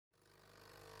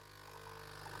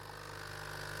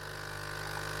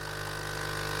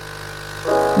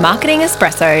Marketing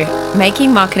Espresso,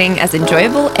 making marketing as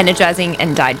enjoyable, energizing,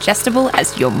 and digestible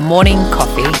as your morning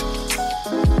coffee.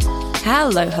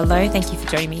 Hello. Thank you for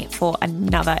joining me for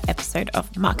another episode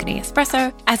of Marketing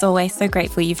Espresso. As always, so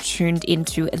grateful you've tuned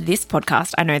into this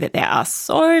podcast. I know that there are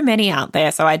so many out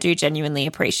there, so I do genuinely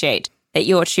appreciate that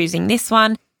you're choosing this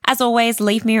one. As always,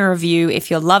 leave me a review if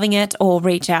you're loving it, or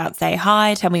reach out, say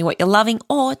hi, tell me what you're loving,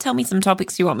 or tell me some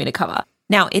topics you want me to cover.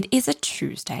 Now, it is a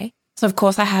Tuesday, so of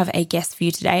course I have a guest for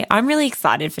you today. I'm really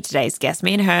excited for today's guest.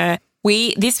 Me and her,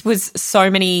 this was so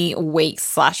many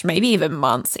weeks / maybe even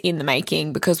months in the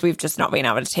making because we've just not been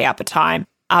able to tee up a time.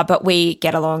 But we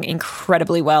get along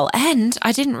incredibly well. And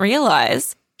I didn't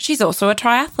realize she's also a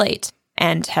triathlete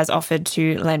and has offered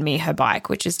to lend me her bike,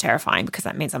 which is terrifying because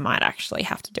that means I might actually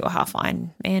have to do a half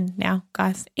Ironman now,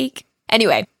 guys. Eek.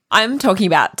 Anyway, I'm talking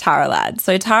about Tara Ladd.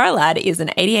 So Tara Ladd is an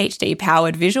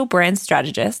ADHD-powered visual brand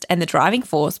strategist and the driving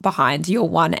force behind Your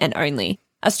One and Only,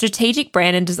 a strategic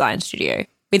brand and design studio.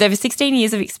 With over 16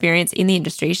 years of experience in the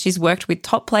industry, she's worked with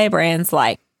top player brands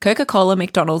like Coca-Cola,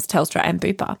 McDonald's, Telstra, and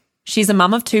Bupa. She's a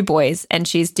mum of 2 boys, and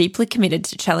she's deeply committed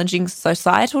to challenging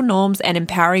societal norms and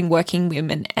empowering working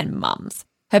women and mums.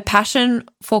 Her passion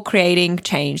for creating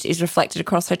change is reflected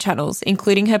across her channels,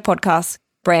 including her podcast,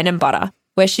 Brand and Butter,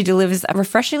 where she delivers a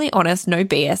refreshingly honest, no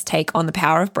BS take on the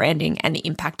power of branding and the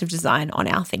impact of design on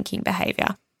our thinking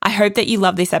behavior. I hope that you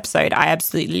love this episode. I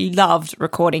absolutely loved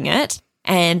recording it,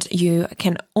 and you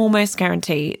can almost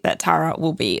guarantee that Tara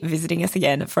will be visiting us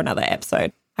again for another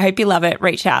episode. I hope you love it.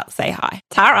 Reach out, say hi.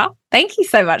 Tara, thank you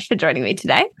so much for joining me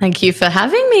today. Thank you for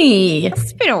having me.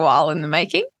 It's been a while in the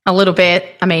making. A little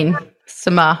bit. I mean,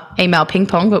 some email ping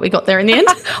pong, but we got there in the end.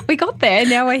 We got there.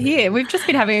 Now we're here. We've just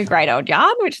been having a great old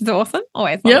yarn, which is awesome.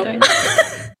 Always love doing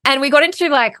it. And we got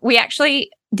into we actually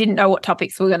didn't know what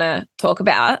topics we were going to talk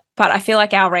about, but I feel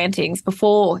like our rantings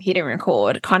before hitting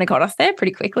record kind of got us there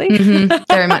pretty quickly. Mm-hmm.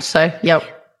 Very much so. Yep.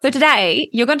 So today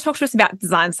you're going to talk to us about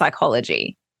design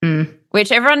psychology.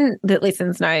 Which everyone that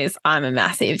listens knows I'm a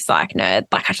massive psych nerd.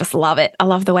 I just love it. I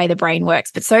love the way the brain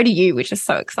works, but so do you, which is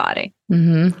so exciting.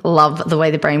 Mm-hmm. Love the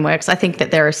way the brain works. I think that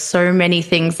there are so many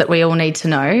things that we all need to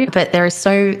know, but that's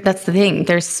the thing.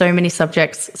 There's so many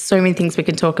subjects, so many things we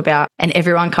can talk about, and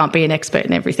everyone can't be an expert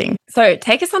in everything. So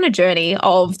take us on a journey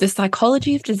of the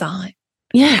psychology of design.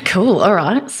 Yeah, cool. All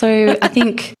right. So I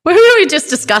think we were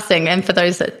just discussing, and for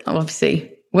those that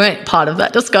obviously weren't part of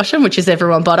that discussion, which is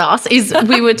everyone but us, is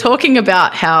we were talking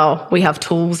about how we have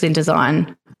tools in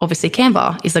design. Obviously,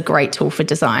 Canva is a great tool for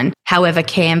design. However,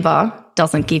 Canva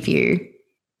doesn't give you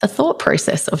a thought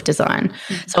process of design.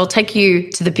 So I'll take you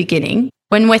to the beginning.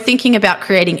 When we're thinking about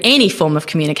creating any form of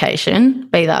communication,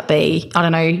 be that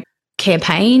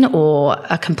campaign or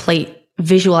a complete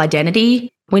visual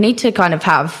identity, we need to kind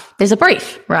of there's a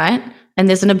brief, right? And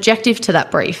there's an objective to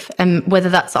that brief, and whether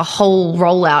that's a whole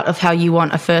rollout of how you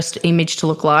want a first image to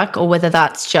look like, or whether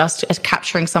that's just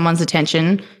capturing someone's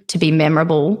attention to be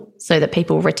memorable so that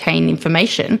people retain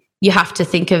information, you have to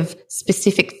think of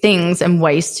specific things and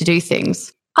ways to do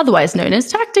things, otherwise known as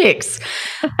tactics.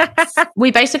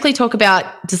 We basically talk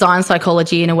about design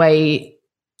psychology in a way,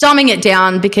 dumbing it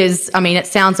down because, it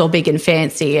sounds all big and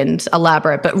fancy and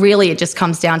elaborate, but really it just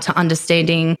comes down to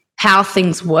understanding how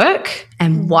things work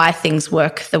and why things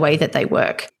work the way that they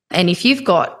work. And if you've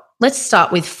let's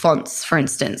start with fonts, for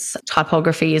instance.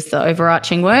 Typography is the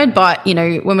overarching word, but,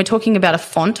 when we're talking about a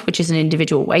font, which is an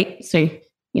individual weight, so,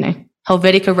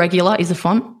 Helvetica Regular is a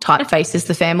font, typeface is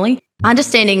the family.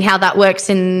 Understanding how that works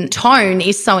in tone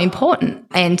is so important.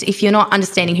 And if you're not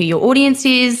understanding who your audience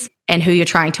is and who you're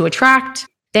trying to attract,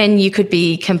 then you could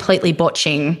be completely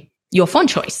botching your font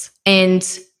choice. And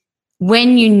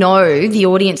when you know the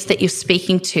audience that you're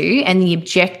speaking to and the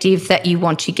objective that you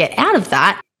want to get out of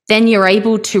that, then you're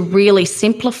able to really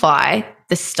simplify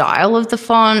the style of the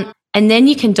font. And then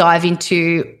you can dive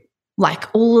into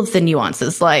all of the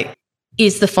nuances,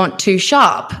 is the font too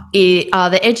sharp? Are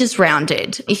the edges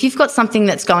rounded? If you've got something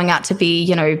that's going out to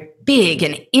be, big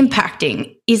and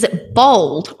impacting, is it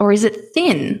bold or is it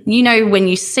thin? When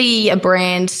you see a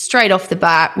brand straight off the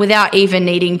bat without even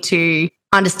needing to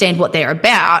understand what they're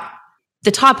about, the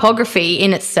typography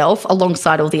in itself,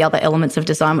 alongside all the other elements of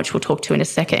design, which we'll talk to in a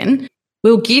second,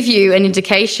 will give you an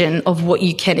indication of what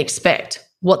you can expect,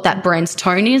 what that brand's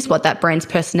tone is, what that brand's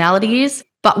personality is.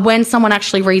 But when someone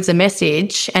actually reads a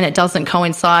message and it doesn't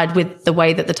coincide with the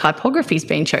way that the typography is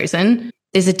being chosen,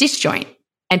 there's a disjoint.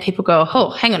 And people go,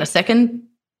 oh, hang on a second,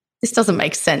 this doesn't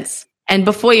make sense. And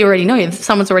before you already know,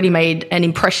 someone's already made an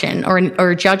impression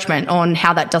or a judgment on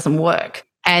how that doesn't work.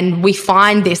 And we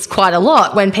find this quite a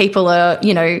lot when people are,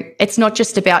 it's not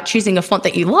just about choosing a font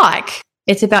that you like.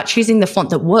 It's about choosing the font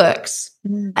that works.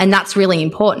 And that's really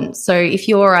important. So if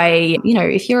you're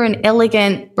if you're an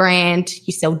elegant brand,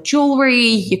 you sell jewelry,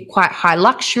 you're quite high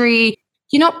luxury,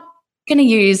 you're not going to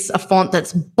use a font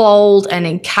that's bold and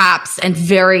in caps and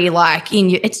very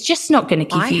it's just not going to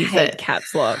give you the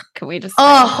caps lock. Can we just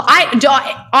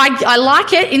I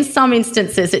like it in some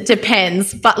instances. It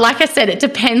depends. But like I said, it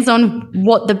depends on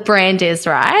what the brand is,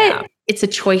 right? Yeah. It's a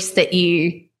choice that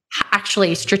you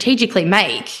actually strategically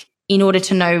make in order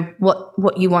to know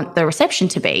what you want the reception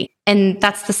to be. And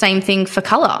that's the same thing for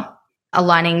color,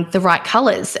 aligning the right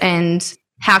colors and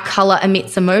how color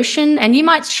emits emotion. And you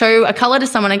might show a color to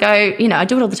someone and go, I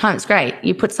do it all the time. It's great.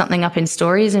 You put something up in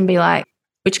stories and be like,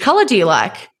 which color do you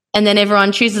like? And then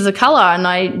everyone chooses a color. And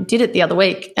I did it the other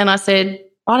week. And I said,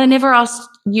 I never asked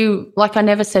you, I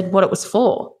never said what it was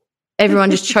for. Everyone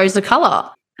just chose a color.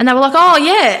 And they were like, oh,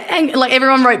 yeah. And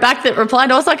everyone wrote back that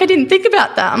replied. I was like, I didn't think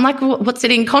about that. I'm like, what's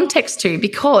it in context to?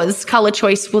 Because color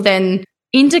choice will then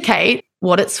indicate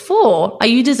what it's for. Are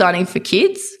you designing for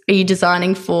kids? Are you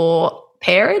designing for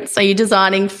parents? Are you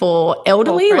designing for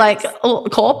elderly,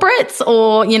 corporates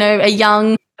or, a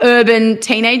young urban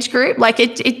teenage group?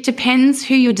 It depends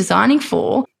who you're designing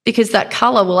for, because that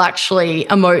color will actually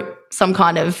emote some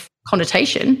kind of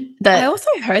connotation. I also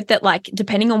heard that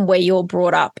depending on where you're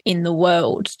brought up in the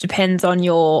world depends on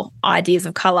your ideas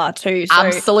of color too. So,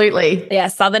 absolutely. Yeah,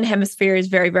 Southern Hemisphere is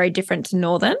very, very different to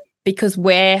Northern because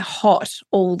we're hot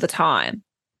all the time.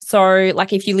 So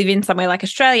if you live in somewhere like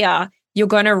Australia, you're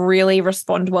going to really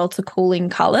respond well to cooling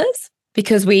colors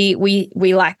because we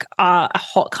are a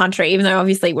hot country, even though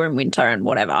obviously we're in winter and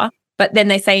whatever. But then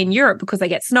they say in Europe, because they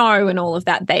get snow and all of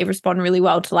that, they respond really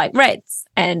well to reds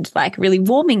and really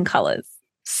warming colors.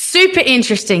 Super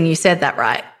interesting you said that,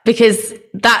 right? Because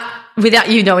that,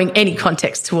 without you knowing any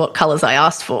context to what colors I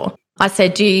asked for, I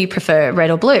said, do you prefer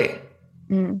red or blue?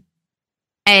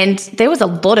 And there was a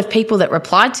lot of people that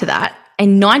replied to that,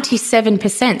 and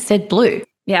 97% said blue.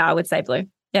 Yeah, I would say blue.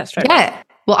 Yeah, straight away. Yeah.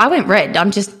 Well, I went red. I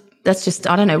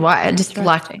don't know why. I just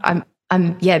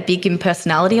I'm big in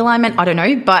personality alignment. I don't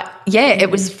know. But yeah,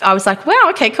 I was like, wow,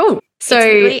 okay, cool.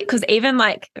 So, because even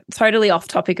totally off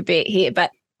topic a bit here, but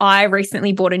I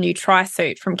recently bought a new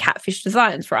tri-suit from Catfish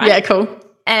Designs, right? Yeah, cool.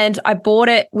 And I bought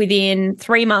it within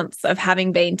 3 months of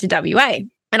having been to WA.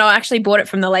 And I actually bought it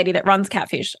from the lady that runs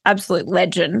Catfish, absolute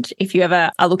legend. If you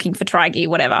ever are looking for tri gear,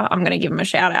 whatever, I'm going to give them a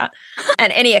shout out.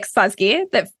 And any exercise gear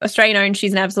that Australian owned,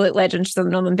 she's an absolute legend. She's on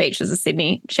the Northern Beaches of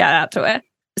Sydney. Shout out to her.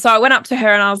 So I went up to her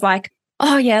and I was like,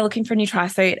 oh yeah, looking for a new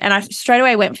tri-suit. And I straight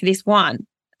away went for this one,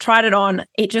 tried it on.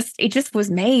 It just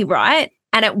was me, right?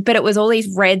 But it was all these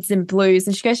reds and blues.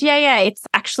 And she goes, yeah, it's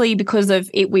actually because of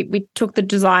it. We took the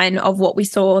design of what we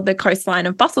saw the coastline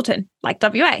of Busselton,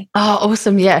 WA. Oh,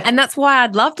 awesome. Yeah. And that's why I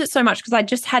loved it so much, because I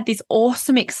just had this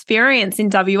awesome experience in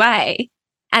WA.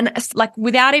 And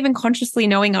without even consciously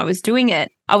knowing I was doing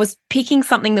it, I was picking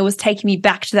something that was taking me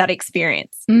back to that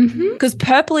experience. Because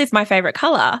purple is my favorite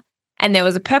color. And there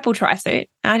was a purple tri-suit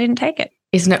and I didn't take it.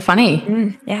 Isn't it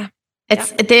funny? Yeah. I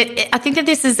think that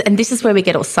this is where we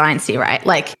get all sciencey, right?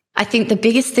 I think the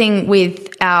biggest thing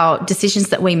with our decisions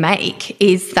that we make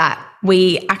is that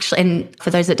we actually, and for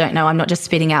those that don't know, I'm not just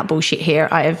spitting out bullshit here.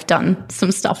 I have done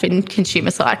some stuff in consumer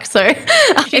psych. So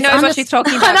she knows what she's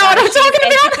talking about. I know what I'm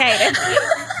talking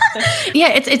about. Yeah,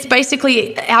 it's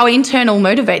basically our internal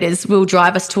motivators will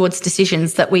drive us towards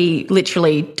decisions that we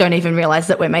literally don't even realize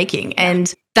that we're making.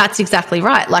 And that's exactly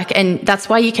right. And that's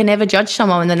why you can never judge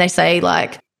someone when then they say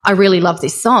I really love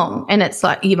this song. And it's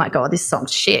you might go, oh, this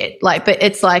song's shit. But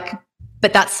it's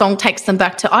but that song takes them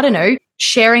back to, I don't know,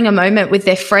 sharing a moment with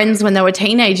their friends when they were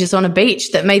teenagers on a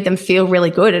beach that made them feel really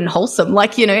good and wholesome.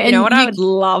 You know what I would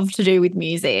love to do with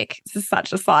music? This is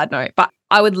such a side note, but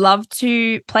I would love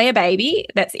to play a baby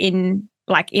that's in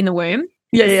the womb,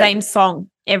 same song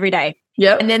every day.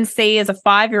 Yeah. And then see as a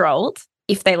 5-year-old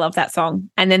if they love that song,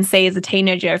 and then see as a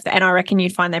teenager and I reckon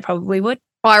you'd find they probably would.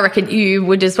 I reckon you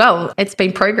would as well. It's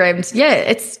been programmed. Yeah,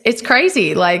 it's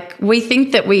crazy. We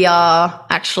think that we are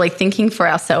actually thinking for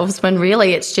ourselves when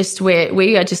really it's just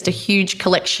we are just a huge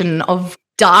collection of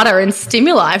data and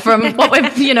stimuli from what we've,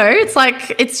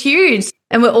 it's huge.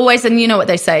 And we're always, and you know what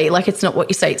they say, it's not what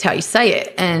you say, it's how you say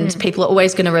it. And people are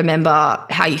always going to remember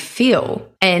how you feel.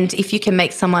 And if you can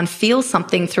make someone feel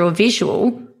something through a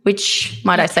visual, which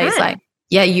might I say is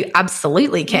yeah, you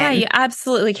absolutely can. Yeah, you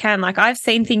absolutely can. I've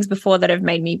seen things before that have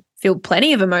made me feel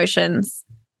plenty of emotions.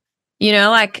 You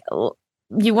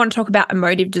want to talk about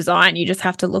emotive design, you just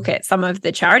have to look at some of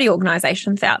the charity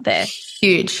organizations out there.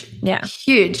 Huge. Yeah.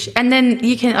 Huge. And then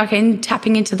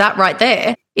tapping into that right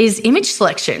there is image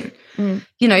selection.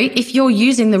 If you're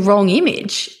using the wrong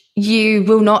image, you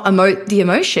will not emote the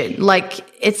emotion. Like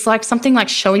it's like something like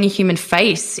showing a human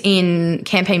face in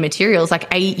campaign materials, like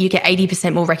you get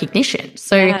 80% more recognition.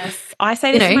 So yes. I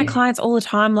say this to my clients all the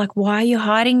time, like, why are you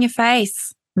hiding your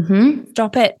face?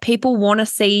 Stop it. People want to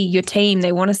see your team.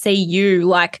 They want to see you.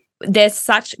 Like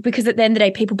because at the end of the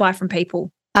day, people buy from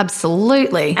people.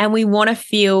 Absolutely. And we want to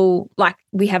feel like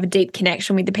we have a deep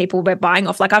connection with the people we're buying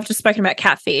off. Like I've just spoken about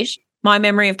Catfish. My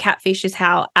memory of Catfish is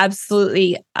how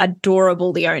absolutely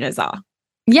adorable the owners are.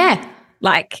 Yeah.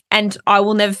 Like, and I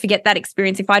will never forget that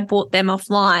experience. If I'd bought them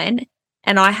offline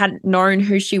and I hadn't known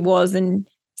who she was and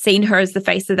seen her as the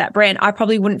face of that brand, I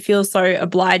probably wouldn't feel so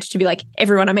obliged to be like,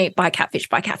 everyone I meet, buy Catfish,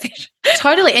 buy Catfish.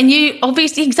 Totally. And you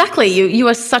obviously, exactly, you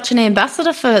are such an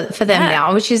ambassador for them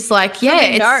now, which is like,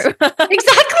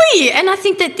 exactly. And I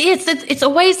think that it's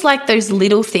always like those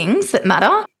little things that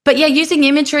matter. But yeah, using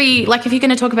imagery, like if you're going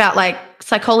to talk about like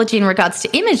psychology in regards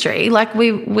to imagery, like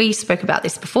we spoke about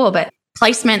this before, but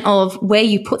placement of where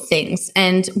you put things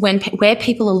and where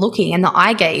people are looking and the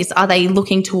eye gaze, are they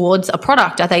looking towards a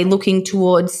product? Are they looking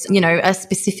towards, a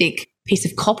specific piece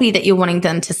of copy that you're wanting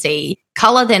them to see?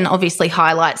 Color then obviously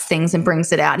highlights things and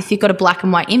brings it out. If you've got a black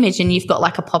and white image and you've got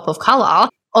like a pop of color,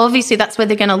 obviously that's where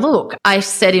they're going to look. I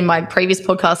said in my previous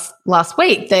podcast last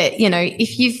week that,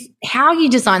 how you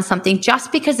design something,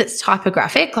 just because it's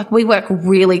typographic, like we work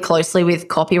really closely with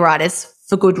copywriters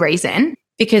for good reason,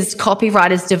 because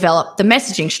copywriters develop the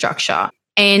messaging structure,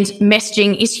 and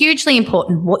messaging is hugely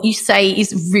important. What you say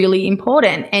is really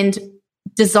important, and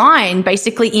design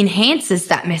basically enhances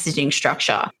that messaging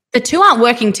structure. The two aren't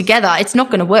working together. It's not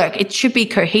going to work. It should be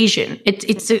cohesion.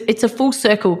 It's a full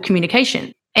circle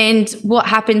communication. And what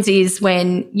happens is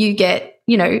when you get,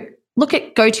 look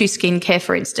at Go-To Skincare,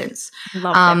 for instance.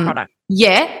 Love their product.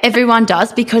 Yeah, everyone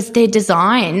does, because their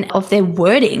design of their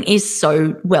wording is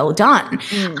so well done.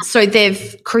 So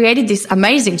they've created this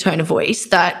amazing tone of voice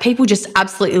that people just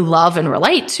absolutely love and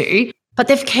relate to, but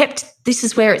they've kept, this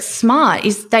is where it's smart,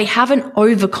 is they haven't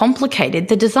overcomplicated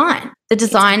the design. The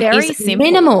design is simple.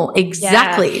 Minimal.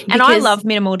 Exactly. Yeah. And I love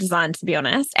minimal design, to be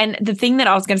honest. And the thing that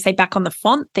I was going to say back on the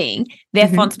font thing, their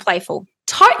font's playful.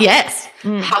 Yes.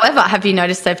 However, have you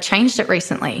noticed they've changed it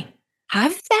recently?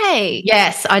 Have they?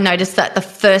 Yes, I noticed that the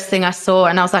first thing I saw,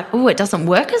 and I was like, oh, it doesn't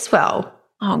work as well.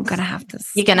 Oh, I'm going to have to.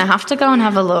 You're going to have to go and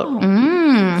have a look.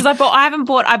 Because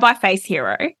I buy Face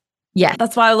Hero. Yeah.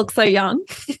 That's why I look so young.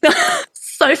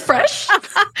 So fresh.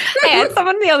 And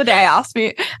someone the other day asked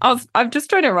me, I've just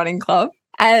joined a running club,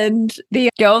 and the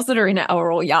girls that are in it are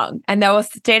all young, and they were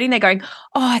standing there going,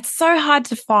 oh, it's so hard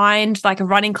to find like a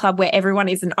running club where everyone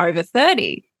isn't over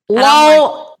 30.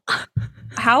 Well,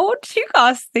 how old do you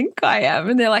guys think I am?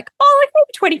 And they're like, oh, like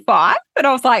maybe 25. And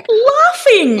I was like,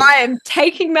 laughing. I am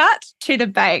taking that to the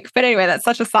bank. But anyway, that's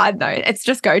such a side note. It's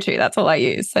just Go-To. That's all I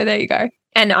use. So there you go.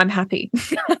 And I'm happy.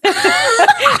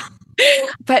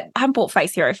 But I haven't bought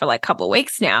Face Hero for like a couple of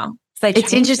weeks now. So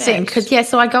it's interesting because,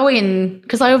 so I go in,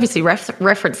 because I obviously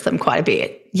reference them quite a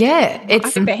bit. Yeah.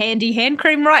 It's a handy hand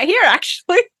cream right here,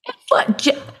 actually.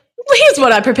 Here's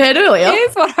what I prepared earlier.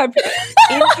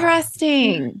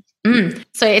 Interesting.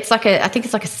 So it's like I think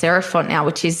it's like a serif font now,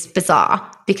 which is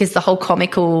bizarre because the whole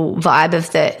comical vibe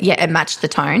of it matched the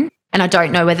tone. And I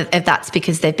don't know if that's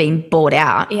because they've been bought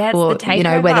out, or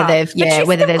whether they've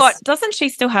doesn't she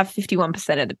still have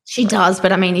 51% of the? She does,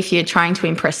 but I mean, if you're trying to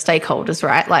impress stakeholders,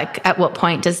 right? Like, at what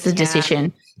point does the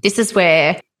decision? This is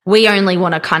where we only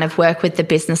want to kind of work with the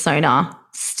business owner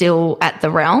still at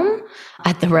the helm,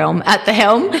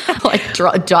 like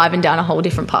driving down a whole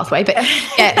different pathway. But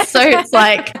yeah, so it's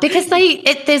like, because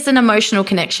there's an emotional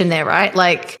connection there, right?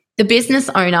 Like, the business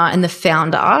owner and the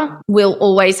founder will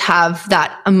always have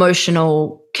that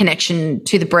emotional connection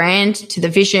to the brand, to the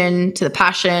vision, to the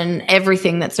passion,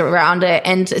 everything that's around it.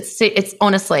 And it's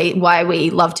honestly why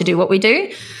we love to do what we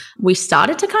do. We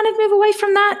started to kind of move away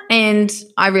from that, and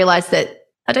I realized that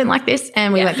I don't like this,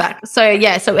 and we went back. So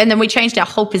and then we changed our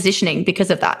whole positioning because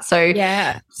of that. So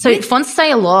fonts say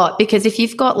a lot, because if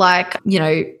you've got like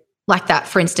that,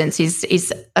 for instance,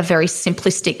 is a very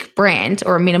simplistic brand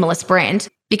or a minimalist brand,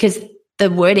 because the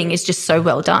wording is just so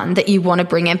well done that you want to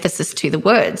bring emphasis to the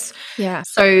words. Yeah.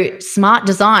 So smart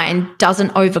design doesn't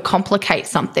overcomplicate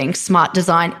something. Smart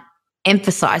design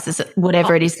emphasizes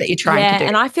whatever it is that you're trying to do.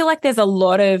 And I feel like there's a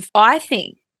lot of,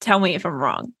 tell me if I'm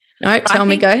wrong. No, tell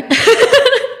me, go.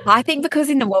 I think because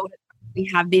in the world we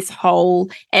have this whole,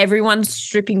 everyone's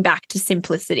stripping back to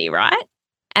simplicity, right?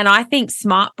 And I think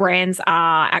smart brands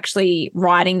are actually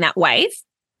riding that wave,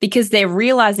 because they're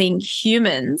realizing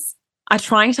humans are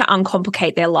trying to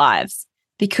uncomplicate their lives,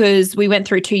 because we went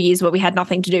through 2 years where we had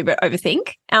nothing to do but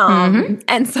overthink.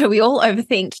 And so we all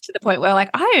overthinked to the point where like,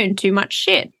 I own too much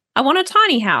shit. I want a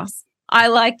tiny house. I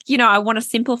want to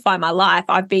simplify my life.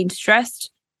 I've been stressed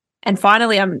and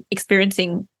finally I'm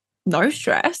experiencing no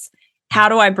stress. How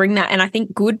do I bring that? And I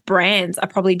think good brands are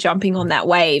probably jumping on that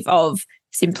wave of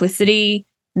simplicity,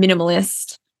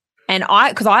 minimalist. And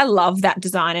because I love that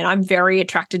design and I'm very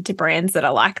attracted to brands that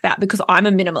are like that because I'm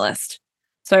a minimalist.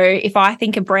 So if I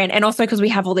think a brand, and also because we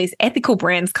have all these ethical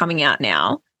brands coming out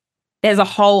now,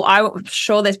 I'm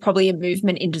sure there's probably a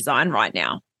movement in design right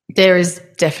now. There is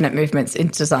definite movements in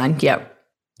design. Yep,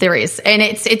 there is. And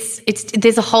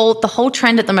there's the whole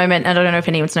trend at the moment. And I don't know if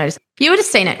anyone's noticed. You would have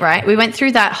seen it, right? We went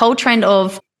through that whole trend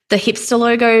of the hipster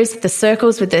logos, the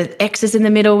circles with the X's in the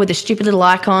middle with the stupid little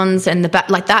icons and the back.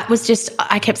 Like that was just,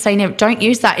 I kept saying, don't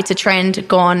use that. It's a trend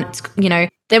gone,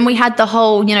 Then we had the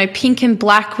whole, pink and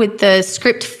black with the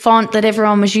script font that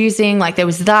everyone was using. Like there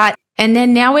was that. And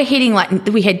then now we're hitting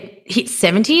we had hit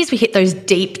 70s. We hit those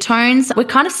deep tones. We're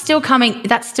kind of still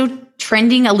that's still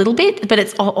trending a little bit, but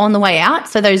it's on the way out.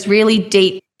 So those really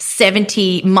deep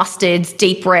 70 mustards,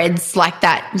 deep reds, like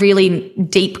that really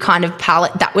deep kind of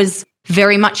palette, that was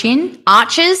very much in.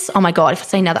 Arches, oh my God, if I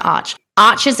say another arch.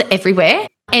 Arches are everywhere.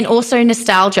 And also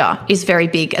nostalgia is very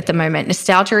big at the moment.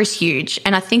 Nostalgia is huge.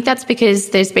 And I think that's because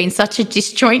there's been such a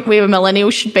disjoint where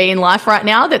millennials should be in life right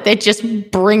now that they're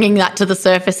just bringing that to the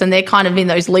surface and they're kind of in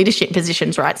those leadership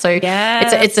positions, right? So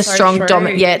it's a strong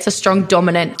dominant, it's a strong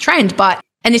dominant trend.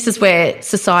 And this is where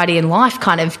society and life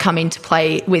kind of come into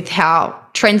play with how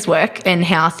trends work and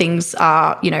how things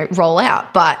are, roll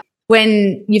out. But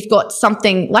when you've got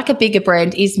something like a bigger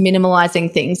brand is minimalizing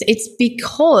things, it's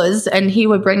because, and here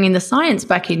we're bringing the science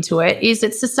back into it,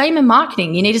 it's the same in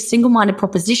marketing. You need a single-minded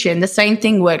proposition. The same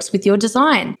thing works with your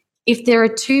design. If there are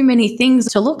too many things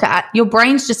to look at, your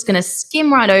brain's just going to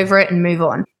skim right over it and move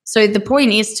on. So the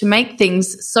point is to make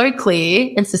things so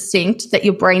clear and succinct that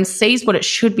your brain sees what it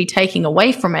should be taking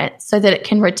away from it so that it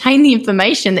can retain the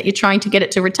information that you're trying to get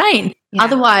it to retain. Yeah.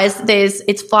 Otherwise,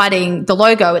 it's fighting the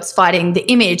logo, it's fighting the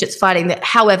image, it's fighting that.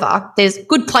 However, there's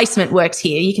good placement works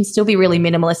here. You can still be really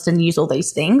minimalist and use all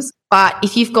these things. But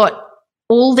if you've got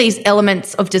all these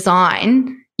elements of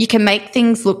design, you can make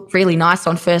things look really nice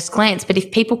on first glance. But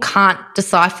if people can't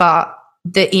decipher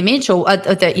the image or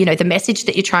the message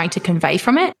that you're trying to convey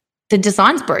from it, the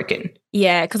design's broken.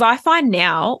 Yeah, because I find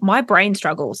now my brain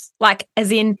struggles.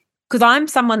 Because I'm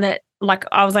someone that,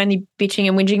 I was only bitching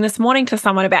and whinging this morning to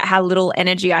someone about how little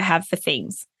energy I have for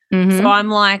things. Mm-hmm. So I'm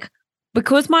like,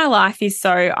 because my life is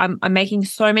I'm making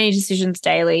so many decisions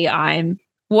daily.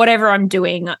 Whatever I'm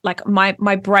doing,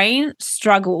 my brain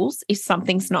struggles if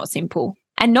something's not simple.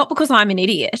 And not because I'm an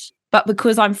idiot, but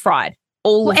because I'm fried.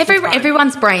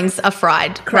 Everyone's brains are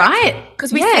fried, correct, right?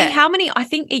 Because we see how many, I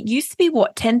think it used to be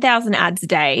 10,000 ads a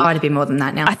day. Oh, it'd be more than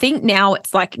that now. I think now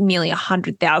it's nearly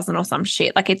 100,000 or some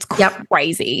shit. It's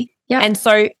crazy. Yep. And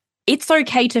so it's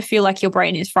okay to feel like your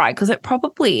brain is fried because it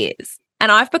probably is.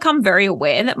 And I've become very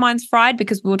aware that mine's fried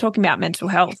because we were talking about mental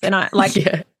health and I'm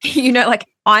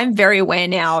very aware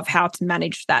now of how to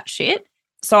manage that shit.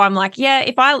 So I'm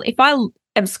if I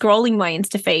am scrolling my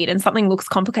Insta feed and something looks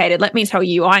complicated, let me tell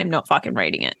you, I am not fucking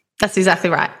reading it. That's exactly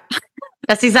right.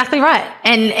 That's exactly right.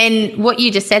 And what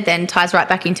you just said then ties right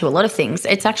back into a lot of things.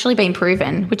 It's actually been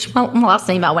proven, which my last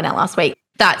email went out last week,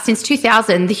 that since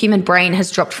 2000, the human brain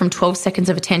has dropped from 12 seconds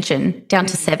of attention down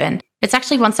to 7. It's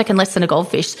actually 1 second less than a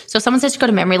goldfish. So if someone says you've got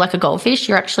a memory like a goldfish,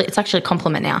 it's actually a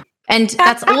compliment now. And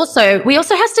that's we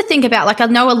also have to think about, I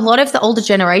know a lot of the older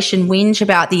generation whinge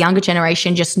about the younger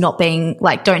generation just not being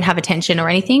don't have attention or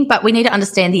anything, but we need to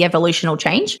understand the evolutional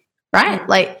change,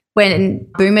 right? When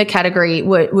boomer category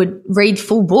would read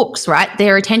full books, right?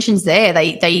 Their attention's there.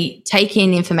 They take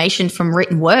in information from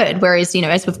written word. Whereas,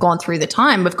 as we've gone through the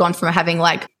time, we've gone from having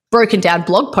broken down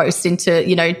blog posts into,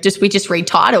 we just read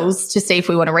titles to see if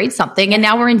we want to read something. And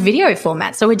now we're in video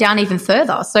format. So we're down even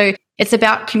further. So it's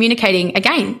about communicating,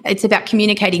 it's about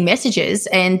communicating messages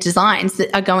and designs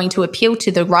that are going to appeal to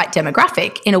the right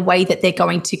demographic in a way that they're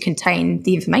going to contain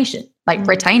the information,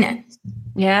 retain it.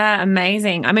 Yeah,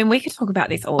 amazing. I mean, we could talk about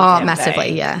this all day.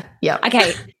 Massively, yeah.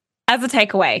 Okay, as a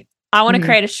takeaway, I want to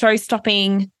create a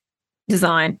show-stopping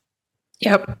design.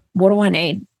 Yep. What do I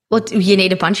need? Well, you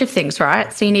need a bunch of things,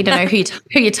 right? So you need to know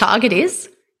who your target is.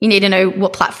 You need to know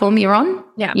what platform you're on.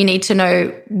 Yeah. You need to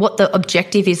know what the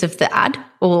objective is of the ad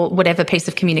or whatever piece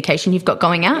of communication you've got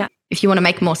going out. Yeah. If you want to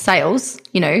make more sales,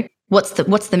 what's the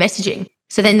messaging?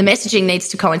 So then the messaging needs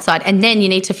to coincide, and then you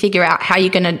need to figure out how you're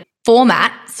going to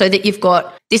format so that you've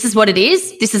got, this is what it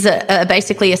is. This is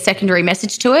basically a secondary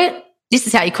message to it. This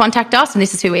is how you contact us and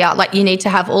this is who we are. You need to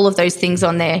have all of those things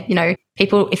on there.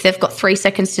 People, if they've got 3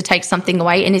 seconds to take something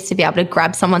away, it needs to be able to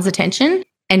grab someone's attention.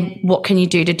 And what can you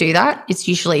do to do that? It's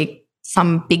usually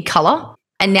some big color.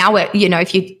 And now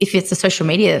if it's a social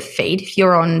media feed, if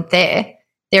you're on there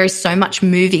is so much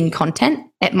moving content.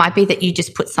 It might be that you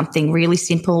just put something really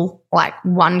simple, like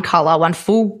one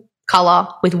full color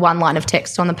with one line of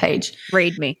text on the page.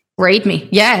 Read me.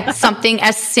 Yeah. Something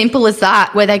as simple as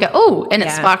that, where they go, oh, and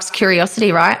it sparks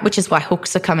curiosity, right? Which is why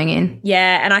hooks are coming in.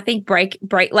 Yeah. And I think break,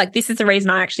 like this is the reason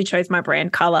I actually chose my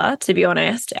brand color, to be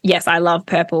honest. Yes, I love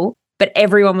purple, but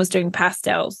everyone was doing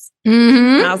pastels.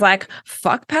 Mm-hmm. And I was like,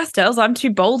 fuck pastels. I'm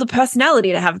too bold a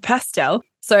personality to have a pastel.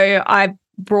 So I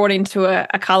brought into a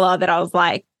color that I was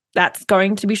like, that's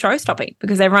going to be show-stopping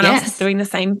because everyone else is doing the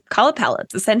same color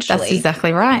palettes, essentially. That's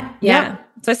exactly right. Yeah.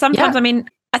 So sometimes, I mean,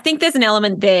 I think there's an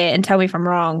element there, and tell me if I'm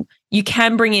wrong, you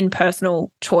can bring in personal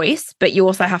choice, but you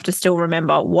also have to still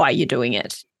remember why you're doing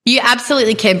it. You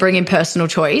absolutely can bring in personal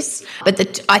choice,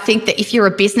 but I think that if you're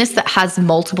a business that has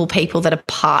multiple people that are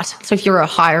part, so if you're a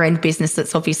higher end business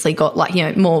that's obviously got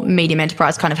more medium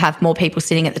enterprise, kind of have more people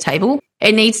sitting at the table,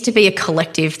 it needs to be a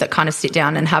collective that kind of sit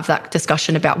down and have that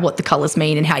discussion about what the colors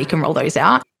mean and how you can roll those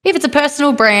out. If it's a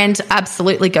personal brand,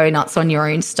 absolutely go nuts on your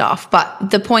own stuff.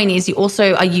 But the point is you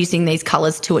also are using these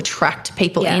colors to attract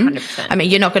people in. 100%. I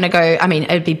mean, you're not going to go,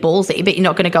 it'd be ballsy, but you're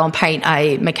not going to go and paint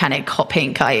a mechanic hot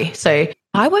pink, are you? So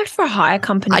I worked for a hire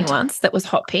company once that was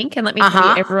hot pink, and let me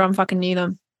tell you, everyone fucking knew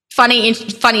them. Funny you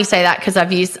say that, because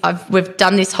we've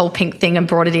done this whole pink thing and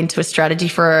brought it into a strategy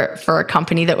for a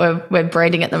company that we're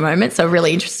branding at the moment. So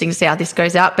really interesting to see how this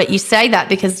goes out. But you say that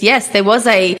because yes, there was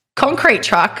a concrete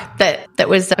truck that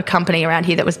was a company around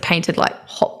here that was painted like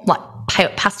hot, like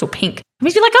pastel pink. I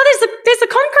mean, you're like, oh, there's a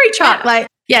concrete truck,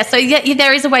 So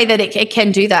there is a way that it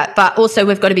can do that, but also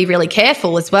we've got to be really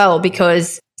careful as well,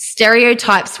 because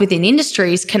stereotypes within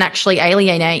industries can actually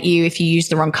alienate you if you use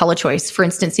the wrong color choice. For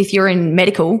instance, if you're in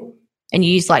medical and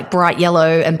you use like bright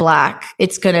yellow and black,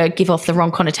 it's going to give off the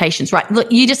wrong connotations, right?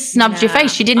 Look, you just snubbed your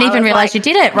face. You didn't even realize you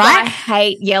did it, right? I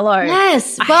hate yellow.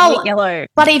 Yes. I hate yellow.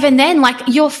 But even then, like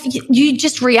you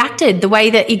just reacted the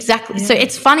way that exactly. Yeah. So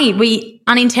it's funny. We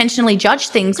unintentionally judge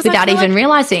things without even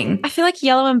realizing. I feel like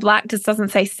yellow and black just doesn't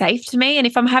say safe to me. And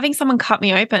if I'm having someone cut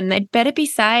me open, they'd better be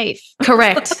safe.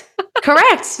 Correct.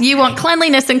 Correct. You want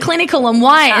cleanliness and clinical and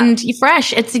white and you're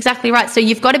fresh. It's exactly right. So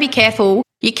you've got to be careful.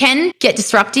 You can get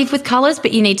disruptive with colors,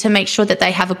 but you need to make sure that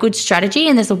they have a good strategy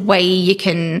and there's a way you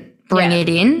can bring it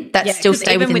in that still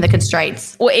stay within the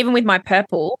constraints. Or even with my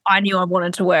purple, I knew I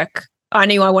wanted to work. I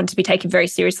knew I wanted to be taken very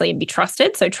seriously and be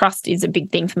trusted. So trust is a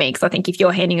big thing for me, because I think if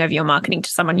you're handing over your marketing to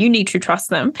someone, you need to trust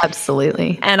them.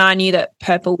 Absolutely. And I knew that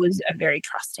purple was a very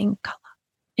trusting color.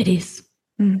 It is.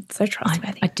 So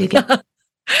trustworthy. I dig it.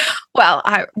 Well,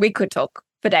 we could talk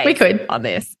for days. We could on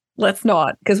this. Let's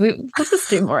not, because we'll just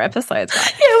do more episodes,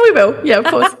 right? Yeah, we will. Yeah, of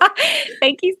course.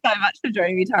 Thank you so much for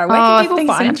joining me, Tara. Where can people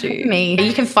find you?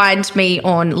 You can find me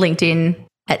on LinkedIn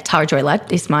at Tara Joy Ladd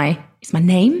is my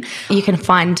name. You can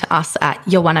find us at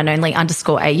your one and only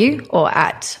 _AU or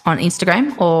on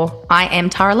Instagram, or I am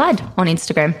Tara Ladd on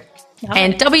Instagram.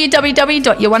 And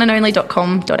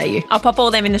www.youroneandonly.com.au. I'll pop all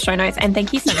them in the show notes. And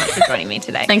thank you so much for joining me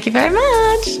today. Thank you very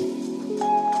much.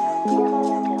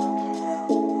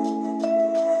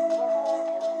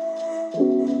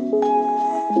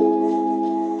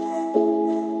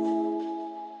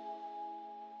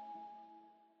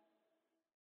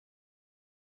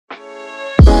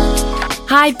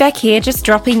 Hi, Beck here, just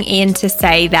dropping in to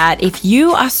say that if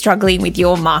you are struggling with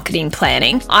your marketing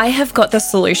planning, I have got the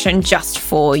solution just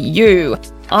for you.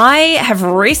 I have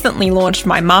recently launched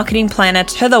my marketing planner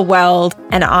to the world,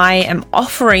 and I am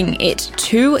offering it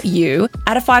to you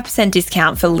at a 5%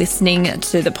 discount for listening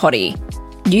to the potty.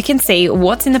 You can see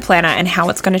what's in the planner and how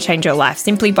it's going to change your life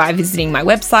simply by visiting my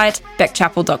website,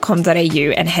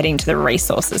 beckchappell.com.au, and heading to the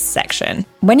resources section.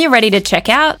 When you're ready to check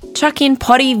out, chuck in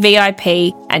Potty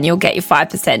VIP and you'll get your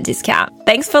 5% discount.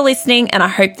 Thanks for listening, and I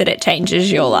hope that it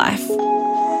changes your life.